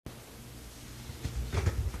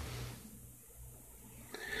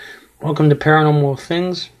Welcome to Paranormal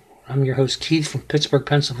Things. I'm your host Keith from Pittsburgh,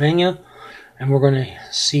 Pennsylvania, and we're going to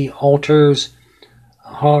see Alter's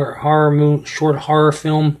short horror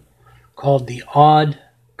film called The Odd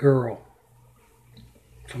Girl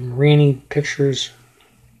from Rainy Pictures.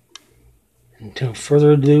 Until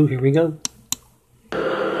further ado, here we go.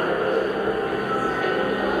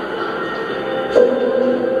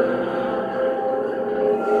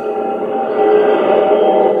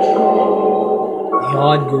 The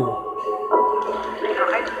Odd Girl.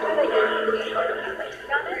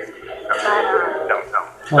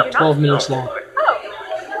 About 12 minutes long.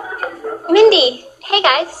 Oh. Mindy. Hey,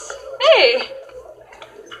 guys. Hey.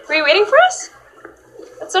 Were you waiting for us?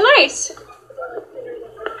 That's so nice.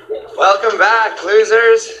 Welcome back,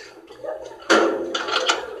 losers.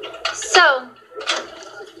 So,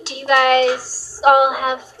 do you guys all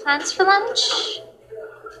have plans for lunch?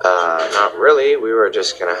 Not really. We were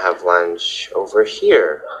just gonna have lunch over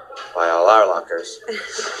here by all our lockers.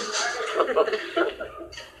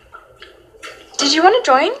 Did you want to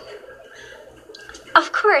join?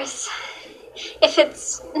 Of course. If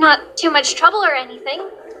it's not too much trouble or anything.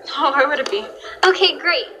 Oh, why would it be? Okay,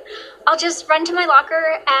 great. I'll just run to my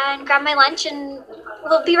locker and grab my lunch and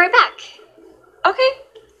we'll be right back. Okay.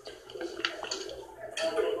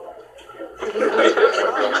 What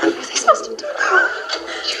are they supposed to do?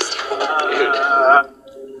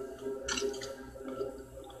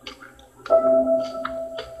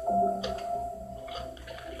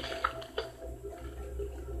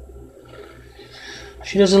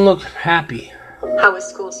 She doesn't look happy. How was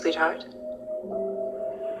school, sweetheart?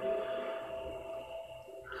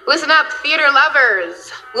 Listen up, theater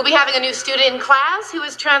lovers. We'll be having a new student in class who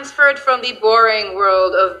is transferred from the boring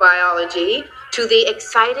world of biology to the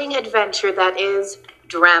exciting adventure that is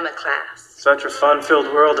drama class. Such a fun-filled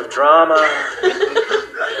world of drama.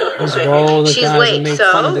 She's late,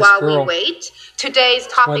 so while we wait, today's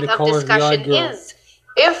topic of discussion is,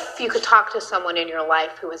 if you could talk to someone in your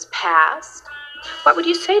life who has passed, what would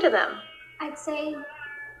you say to them? I'd say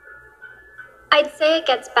it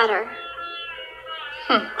gets better.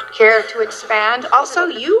 Care to expand? Also,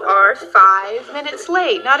 you are 5 minutes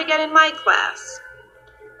late. Not again in my class.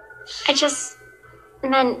 I just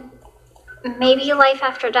meant maybe life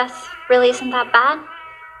after death really isn't that bad.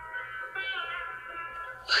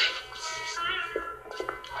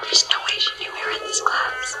 There's no way she knew we were in this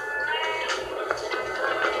class.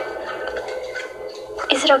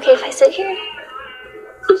 Is it okay if I sit here?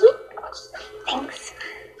 Thanks.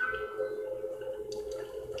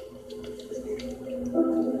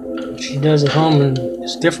 What she does at home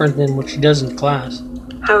is different than what she does in class.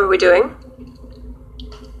 How are we doing?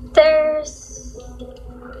 There's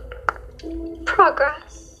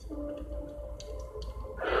progress.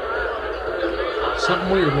 Something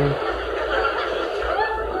weird, man.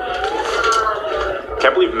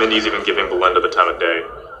 Can't believe Mindy's even giving Belinda the time of day.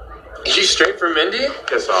 Is she straight from Mindy?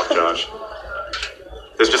 Piss off, Josh.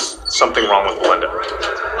 There's just something wrong with Belinda.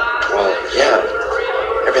 Well, yeah.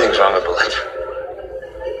 Everything's wrong with Belinda.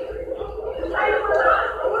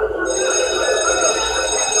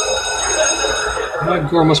 That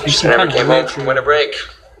girl must be She some never kind came of home witch from winter break.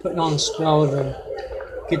 putting on a spell to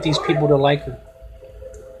get these people to like her.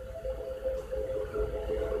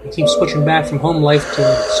 They keep switching back from home life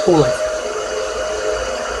to school life.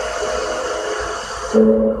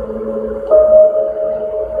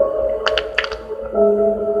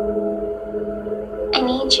 I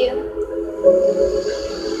need you.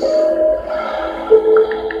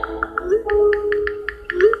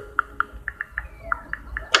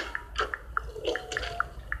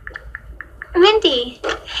 Mindy,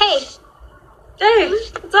 hey. Hey,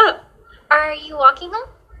 what's up? Are you walking home?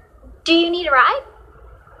 Do you need a ride?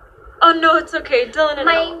 Oh, no, it's okay. Dylan and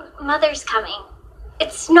My mother's coming.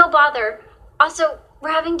 It's no bother. Also,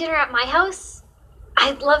 we're having dinner at my house.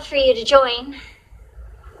 I'd love for you to join.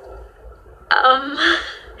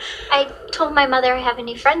 I told my mother I have a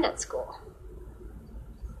new friend at school.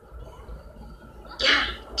 Yeah,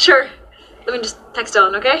 sure. Let me just text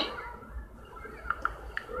Dylan, okay?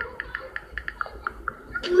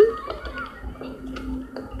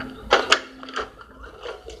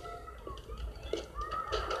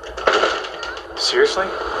 Seriously?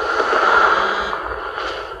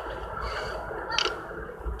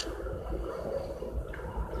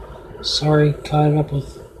 Sorry, caught up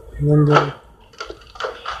with Linda.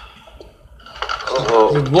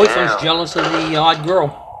 Oh, The boyfriend's damn. jealous of the odd girl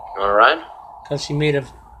You wanna ride? because he made a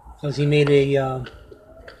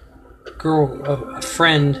girl, a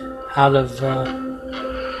friend out of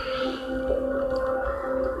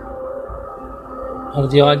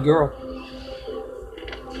the odd girl.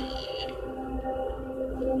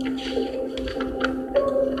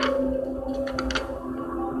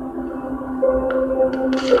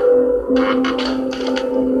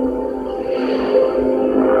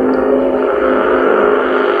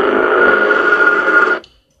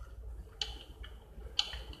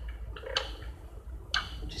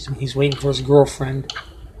 He's waiting for his girlfriend.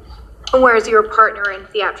 And where's your partner in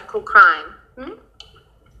theatrical crime?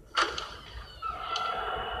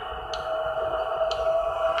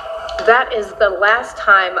 That is the last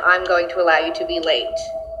time I'm going to allow you to be late.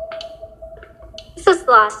 This is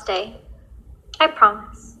the last day. I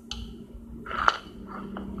promise.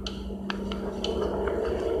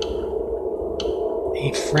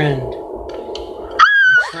 A friend.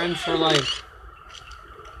 A friend for life.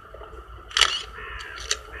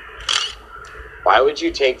 Why would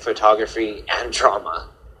you take photography and drama?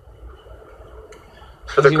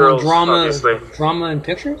 For the Does he want girls, obviously. drama and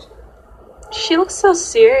pictures? She looks so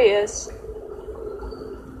serious.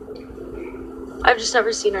 I've just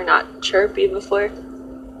never seen her not chirpy before.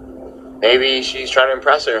 Maybe she's trying to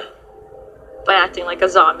impress her. By acting like a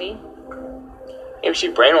zombie. Maybe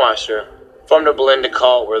she brainwashed her. Formed a Belinda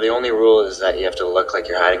cult where the only rule is that you have to look like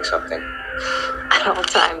you're hiding something. At all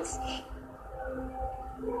times.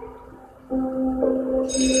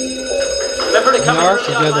 Remember to They come are early on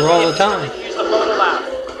together Monday all the and time. use the photo lab.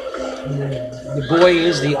 The boy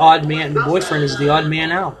is the odd man. The boyfriend is the odd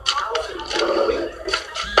man out.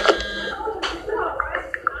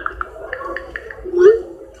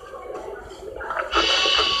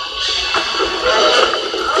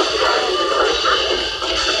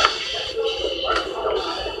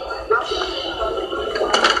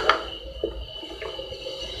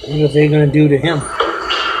 What are they going to do to him?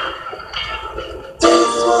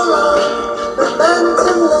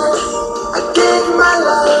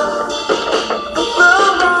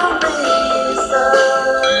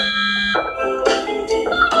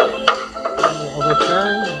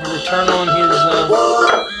 A return on his.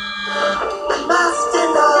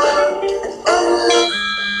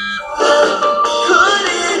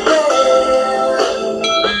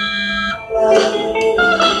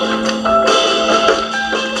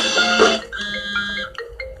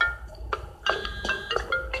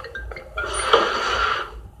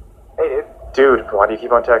 Hey, dude, why do you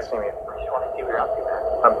keep on texting me? I just want to see what you're up to, man.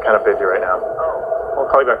 I'm kind of busy right now. Oh. I'll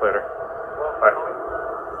call you back later. Bye.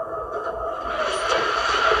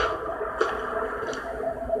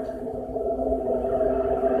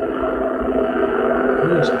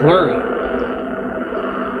 It's blurry.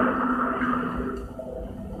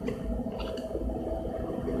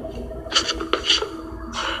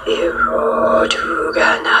 Eroduga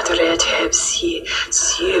nadret hepsi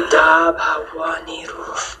sibda bhavani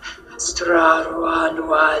roof straruan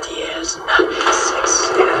wadielna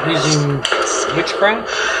Using witchcraft?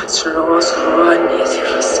 Slows ruanit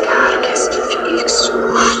riskarkest fixus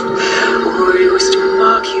Uyust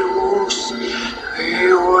makius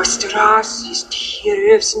Uyust rasist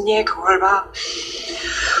hirvs nekorba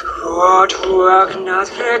Rodhuag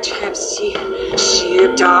nadret hepsi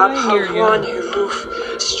sibda bhavani roof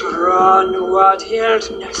Strand wat helt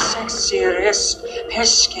sexeres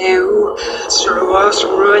peskeu Slås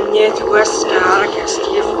runnet was starkest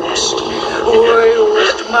i fust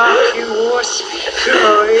Ost makios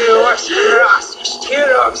Ost rasist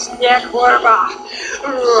hirvs nekorba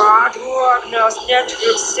Rodhuagnas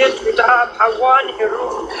netryksit utav havan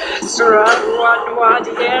hiruf Straruan wat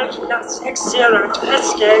helt sexeres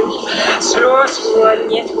peskeu Slås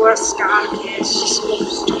runnet was starkest i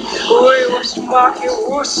fust Ost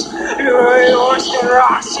makios Ost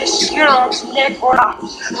rasist hirvs nekorba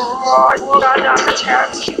Rodhuagnas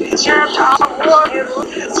netryksit utav havan hiruf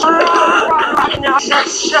Straruan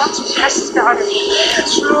sexeres peskeu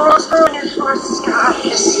Slås runnet was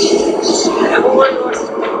starkest i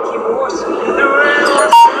fust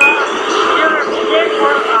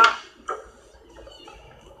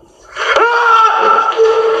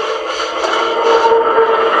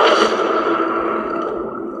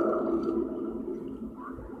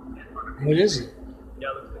What is it?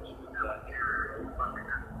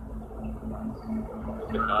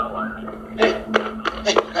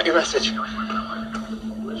 Hey, got your message.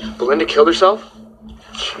 Belinda killed herself?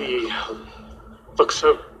 She looks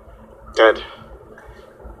so dead.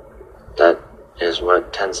 That is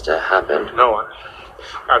what tends to happen. No,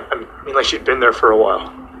 I mean like she'd been there for a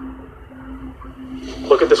while.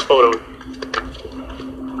 Look at this photo.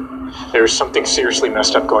 There's something seriously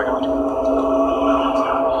messed up going on.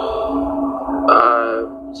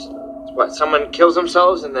 What, someone kills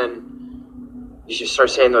themselves and then you just start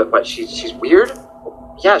saying that, what, she's weird?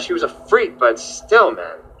 Yeah, she was a freak, but still,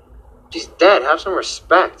 man. She's dead. Have some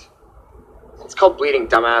respect. It's called bleeding,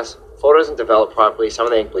 dumbass. Photo doesn't develop properly. Some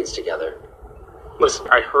of the ink bleeds together. Listen,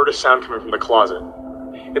 I heard a sound coming from the closet.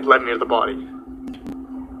 It led me to the body.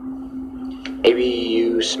 Maybe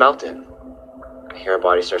you smelt it. I hear a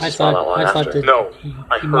body starts to smell not long I thought after. that No, he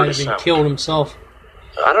I heard might a have been sound. killed himself.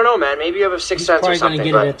 I don't know, man. Maybe you have a sixth sense or Probably something. going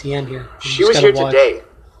to get But it at the end here. You she just was gotta here watch. today.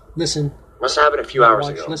 Listen. Must have happened a few hours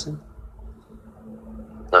ago. Listen.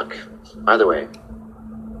 Look, either way,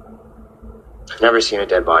 I've never seen a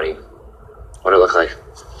dead body. What'd it look like?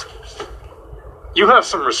 You have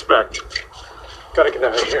some respect. Gotta get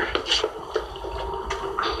out of here.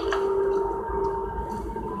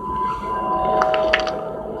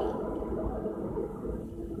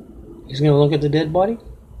 He's going to look at the dead body?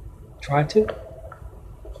 Try to?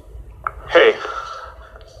 Hey,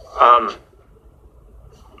 I'm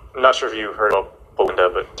not sure if you heard about Belinda,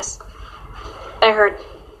 but Yes. I heard.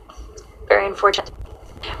 Very unfortunate.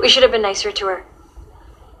 We should have been nicer to her.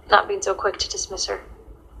 Not being so quick to dismiss her.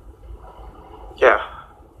 yeah.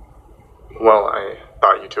 Well, I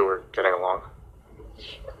thought you two were getting along.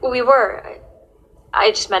 We were. I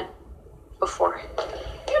just meant before.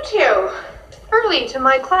 You two, early to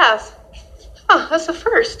my class. Oh, that's a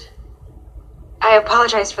first. I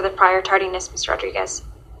apologize for the prior tardiness, Miss Rodriguez.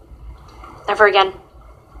 Never again.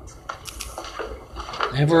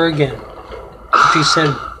 Never again. She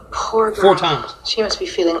said Poor girl. 4 times. She must be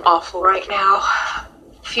feeling awful right now.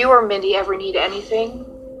 If you or Mindy ever need anything,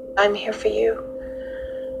 I'm here for you.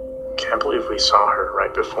 Can't believe we saw her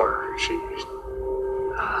right before she...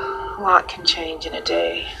 A lot can change in a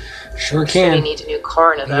day. Sure City can. needs a new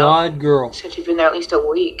coroner, The though. odd girl. Said she'd been there at least a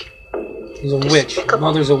week. She's a witch. Despicable.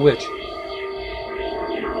 Mother's a witch.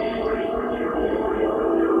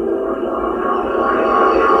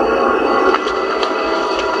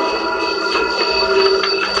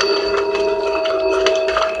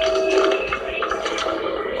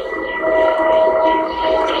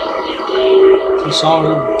 He saw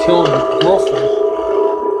her kill her girlfriend.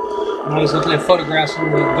 Now he's looking at photographs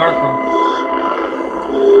in the darkroom.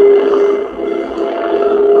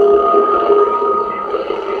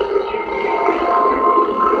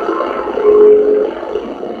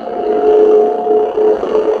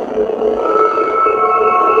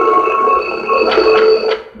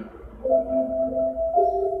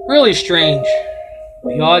 Really strange.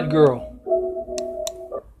 The odd girl.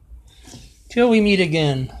 Till we meet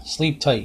again, sleep tight.